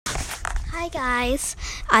Hi guys,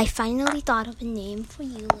 I finally thought of a name for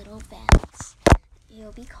you little bats.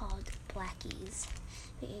 You'll be called Blackies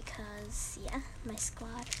because my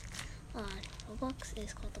squad on Roblox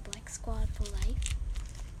is called the Black Squad for life,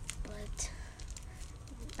 but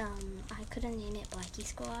I couldn't name it Blackie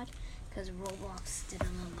Squad because Roblox didn't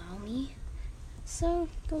allow me. So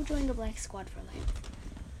go join the Black Squad for life.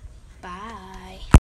 Bye.